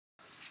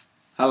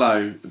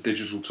Hello,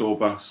 Digital Tour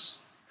Bus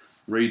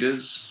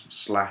readers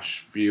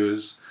slash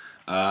viewers.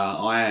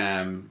 I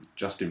am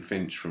Justin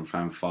Finch from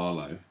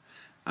Fanfarlo,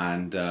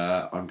 and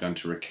I'm going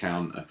to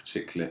recount a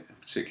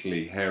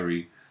particularly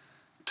hairy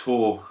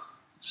tour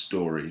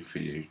story for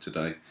you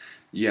today.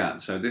 Yeah,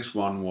 so this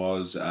one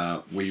was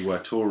we were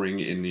touring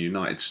in the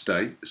United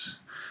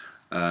States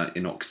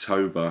in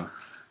October.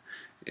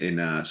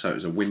 So it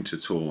was a winter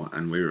tour,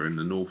 and we were in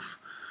the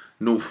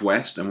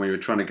northwest, and we were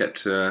trying to get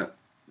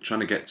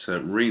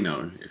to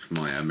Reno, if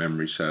my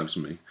memory serves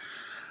me.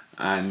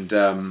 And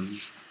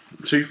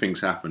two things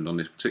happened on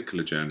this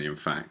particular journey, in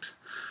fact.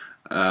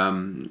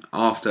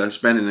 After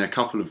spending a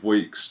couple of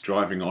weeks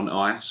driving on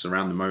ice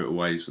around the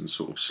motorways and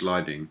sort of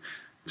sliding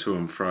to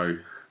and fro,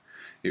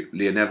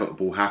 the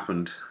inevitable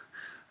happened,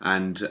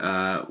 and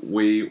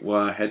we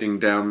were heading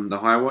down the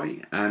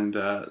highway, and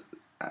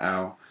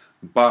our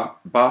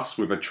bus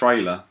with a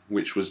trailer,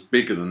 which was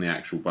bigger than the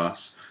actual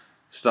bus,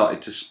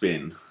 started to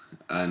spin,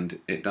 and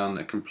it done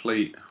a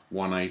complete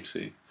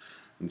 180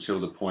 until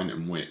the point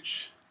in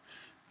which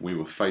we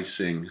were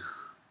facing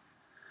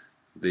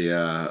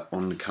the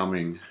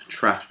oncoming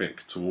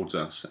traffic towards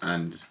us.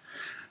 And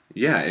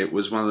yeah, it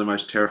was one of the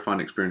most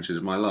terrifying experiences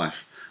of my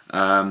life.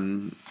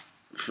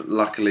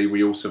 Luckily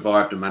we all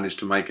survived and managed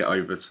to make it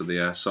over to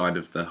the side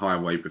of the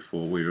highway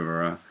before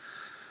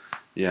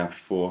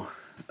before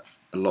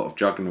a lot of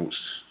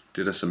juggernauts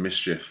did us a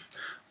mischief.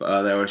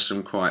 But there were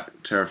some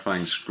quite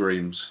terrifying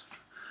screams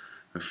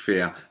of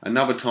fear.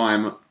 Another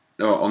time,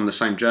 on the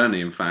same journey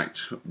in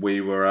fact,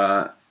 we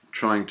were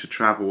trying to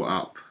travel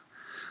up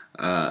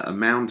a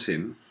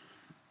mountain,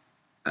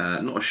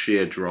 not a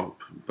sheer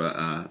drop,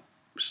 but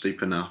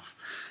steep enough,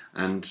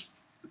 and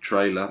the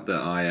trailer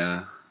that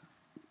I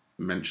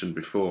mentioned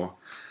before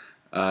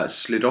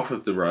slid off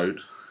of the road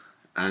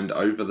and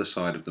over the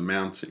side of the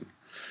mountain,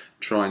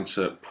 trying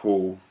to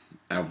pull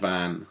our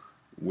van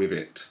with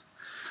it.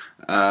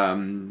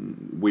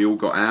 We all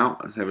got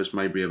out. There was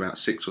maybe about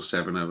 6 or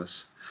 7 of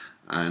us,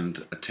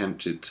 and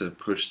attempted to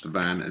push the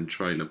van and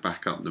trailer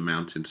back up the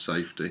mountain to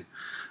safety.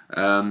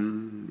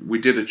 We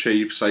did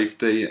achieve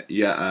safety,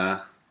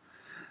 yet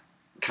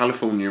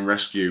Californian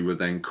Rescue were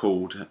then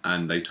called,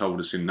 and they told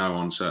us in no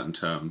uncertain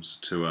terms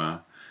to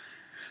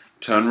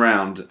turn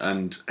round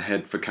and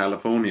head for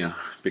California,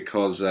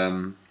 because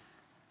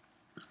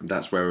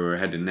that's where we were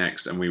heading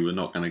next, and we were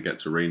not going to get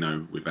to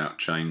Reno without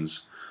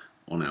chains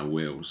on our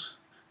wheels.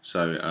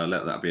 So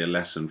let that be a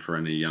lesson for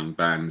any young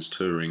bands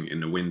touring in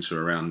the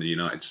winter around the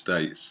United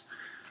States.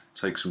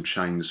 Take some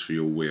chains for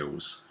your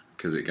wheels,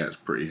 because it gets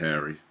pretty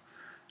hairy.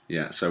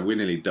 Yeah, so we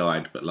nearly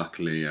died, but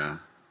luckily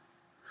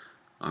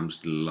I'm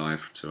still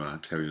alive to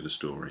tell you the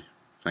story.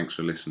 Thanks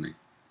for listening.